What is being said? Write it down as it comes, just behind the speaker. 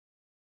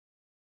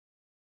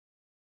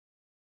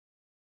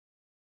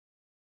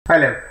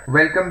Hello,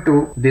 welcome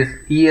to this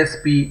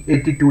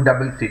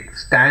ESP8266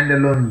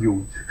 standalone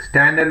use.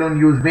 Standalone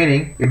use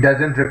meaning it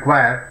doesn't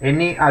require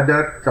any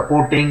other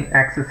supporting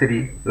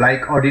accessory like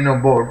Arduino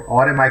board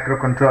or a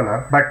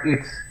microcontroller, but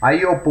its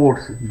I/O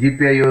ports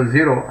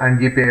GPIO0 and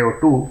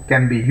GPIO2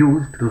 can be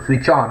used to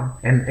switch on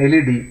an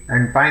LED,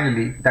 and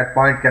finally that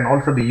point can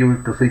also be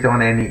used to switch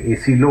on any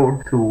AC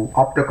load through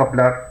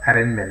optocoupler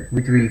arrangement,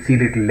 which we'll see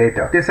little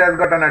later. This has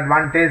got an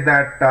advantage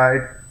that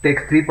it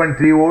takes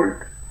 3.3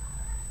 volt.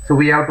 So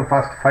we have to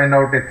first find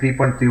out a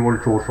 3.3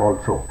 volt source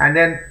also, and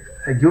then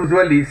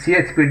usually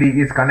CHPD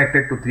is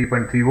connected to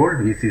 3.3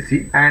 volt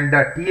VCC, and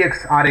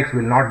TX RX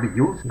will not be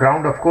used.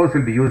 Ground of course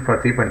will be used for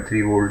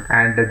 3.3 volt,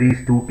 and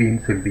these two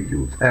pins will be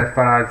used as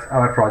far as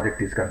our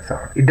project is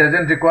concerned. It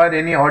doesn't require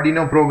any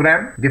Arduino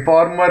program. The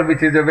firmware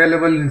which is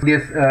available in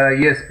this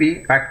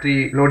ESP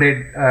factory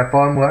loaded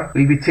firmware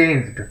will be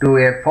changed to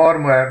a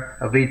firmware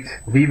which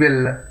we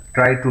will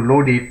try to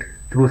load it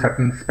through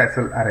certain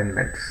special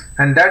arrangements,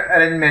 and that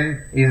arrangement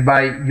is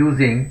by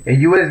using a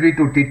USB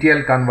to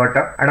TTL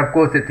converter and of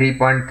course a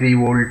 3.3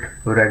 volt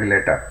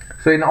regulator.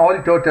 So in all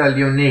total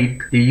you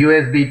need the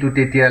USB to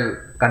TTL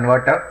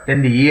converter,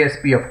 then the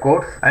ESP of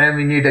course, and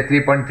we need a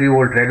 3.3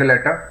 volt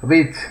regulator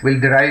which will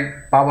derive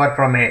power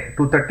from a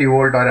 230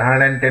 volt or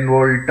 110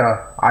 volt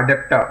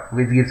adapter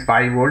which gives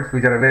 5 volts,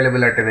 which are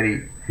available at a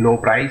very low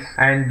price,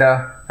 and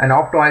an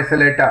opto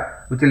isolator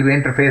which will be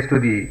interfaced to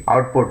the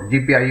output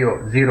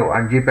GPIO0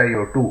 and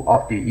GPIO2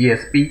 of the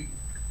ESP,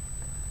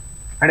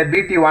 and a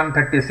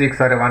BT136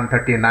 or a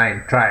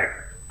 139 track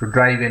to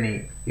drive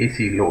any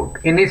AC load.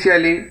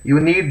 Initially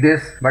you need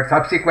this, but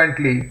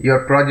subsequently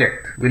your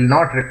project will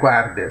not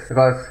require this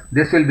because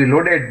this will be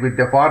loaded with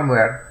the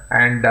firmware,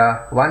 and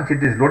once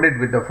it is loaded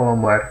with the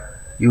firmware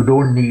you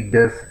don't need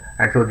this,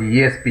 and so the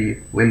ESP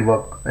will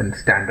work in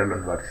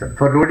standalone version.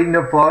 For loading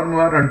the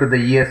firmware onto the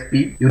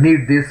ESP, you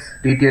need this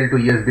TTL to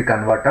USB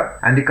converter,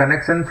 and the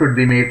connection should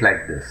be made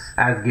like this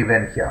as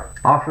given here.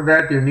 After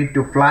that you need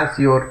to flash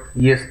your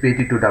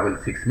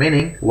ESP8266,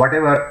 meaning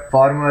whatever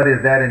firmware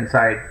is there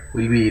inside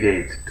will be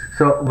erased.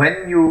 So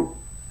when you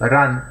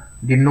run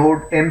the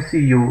node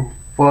MCU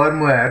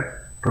firmware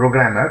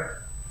programmer,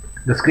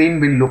 the screen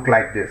will look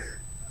like this.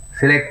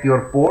 Select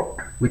your port,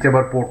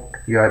 whichever port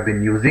you have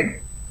been using.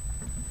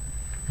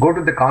 Go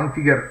to the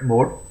configure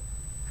mode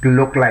to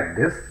look like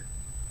this.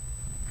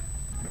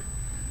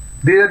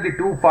 These are the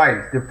two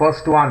files. The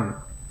first one,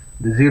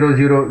 the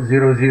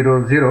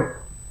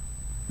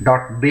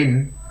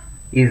 00000.bin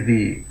is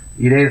the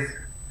erase,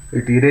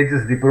 it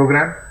erases the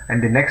program,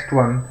 and the next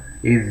one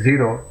is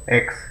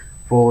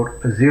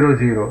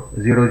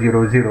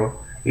 0x400000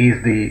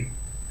 is the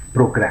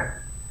program.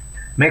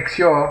 Make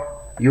sure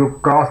you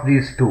cross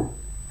these two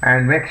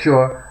and make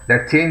sure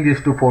that change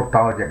this to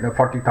 40,000,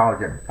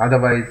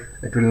 otherwise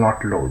it will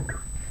not load.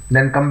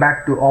 Then come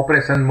back to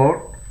operation mode.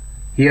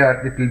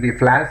 Here it will be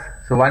flash,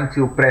 so once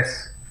you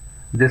press,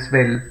 this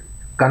will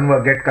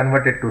get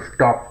converted to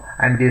stop,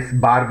 and this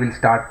bar will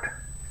start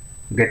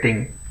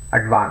getting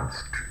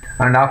advanced,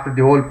 and after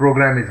the whole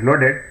program is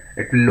loaded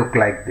it will look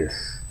like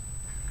this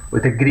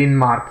with a green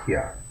mark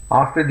here.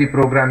 After the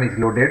program is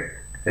loaded,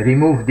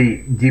 remove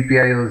the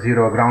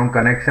GPIO0 ground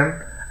connection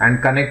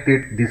and connect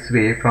it this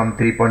way from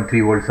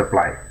 3.3 volt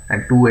supply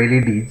and two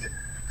LEDs,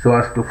 so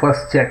as to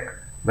first check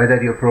whether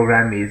your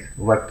program is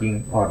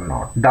working or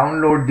not.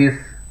 Download this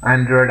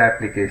Android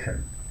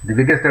application. The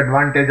biggest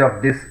advantage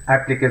of this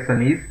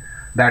application is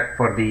that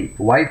for the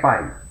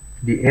Wi-Fi,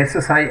 the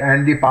SSI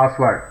and the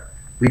password,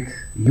 which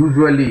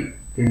usually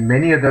in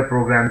many other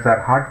programs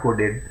are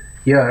hard-coded,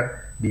 here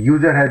the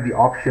user has the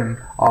option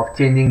of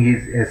changing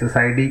his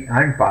SSID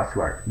and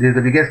password. This is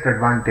the biggest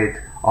advantage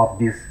of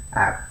this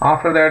app.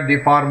 After that, the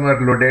firmware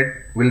loaded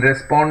will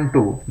respond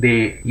to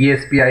the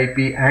ESP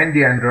IP and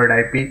the Android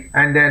IP,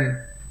 and then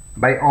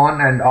by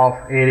on and off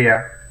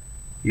area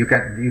you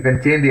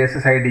can change the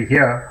SSID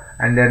here,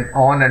 and then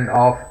on and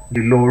off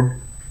the load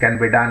can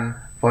be done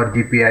for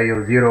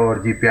GPIO0 or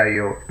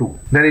GPIO2.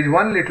 There is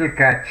one little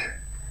catch,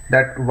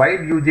 that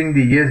while using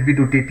the USB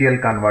to TTL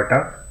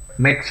converter,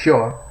 make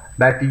sure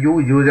that you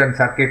use a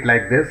circuit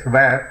like this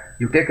where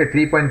you take a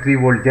 3.3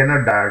 volt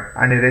Zener diode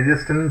and a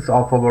resistance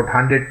of about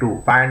 100 to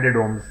 500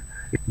 ohms.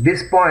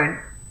 This point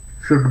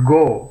should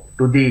go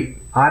to the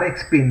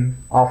RX pin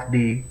of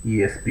the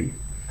ESP,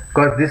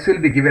 because this will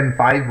be given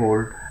 5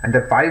 volt, and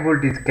the 5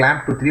 volt is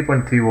clamped to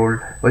 3.3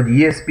 volt, but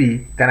the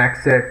ESP can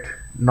accept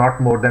not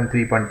more than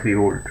 3.3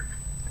 volt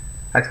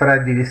as far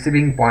as the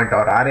receiving point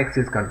or RX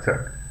is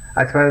concerned.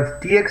 As far as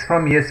TX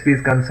from ESP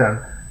is concerned,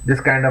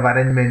 this kind of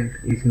arrangement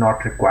is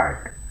not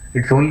required.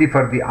 It's only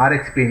for the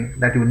RX pin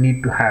that you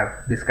need to have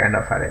this kind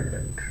of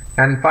arrangement.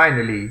 And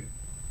finally,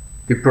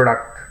 the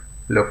product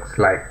looks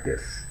like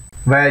this,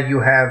 where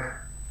you have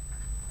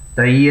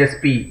the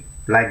ESP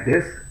like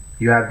this,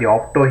 you have the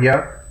opto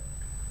here,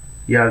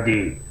 you have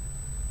the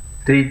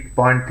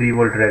 3.3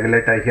 volt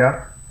regulator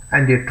here,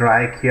 and the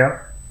triac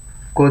here.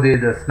 Of course, there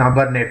is a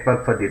snubber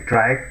network for the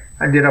triac,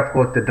 and there are of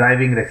course the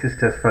driving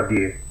resistors for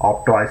the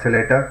opto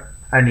isolator,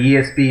 and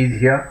ESP is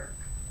here.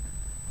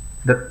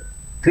 The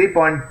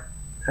 3.3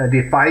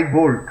 the 5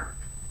 volt.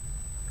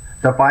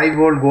 The 5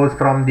 volt goes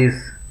from this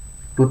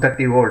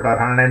 230 volt or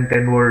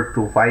 110 volt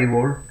to 5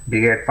 volt.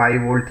 We get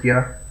 5 volt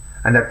here,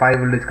 and that 5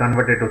 volt is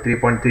converted to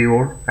 3.3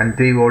 volt, and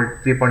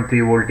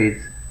 3.3 volt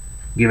is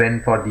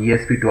given for the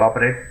ESP to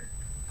operate.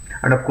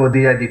 And of course,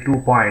 these are the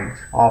 2 points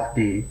of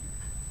the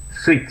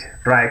switch,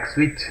 triac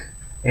switch.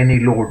 Any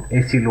load,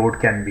 AC load,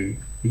 can be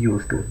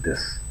used to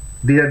this.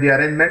 These are the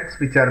arrangements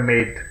which are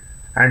made,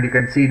 and you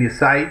can see the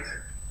size.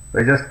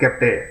 We just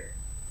kept a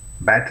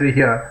battery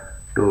here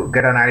to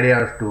get an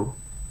idea as to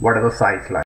what are the size like.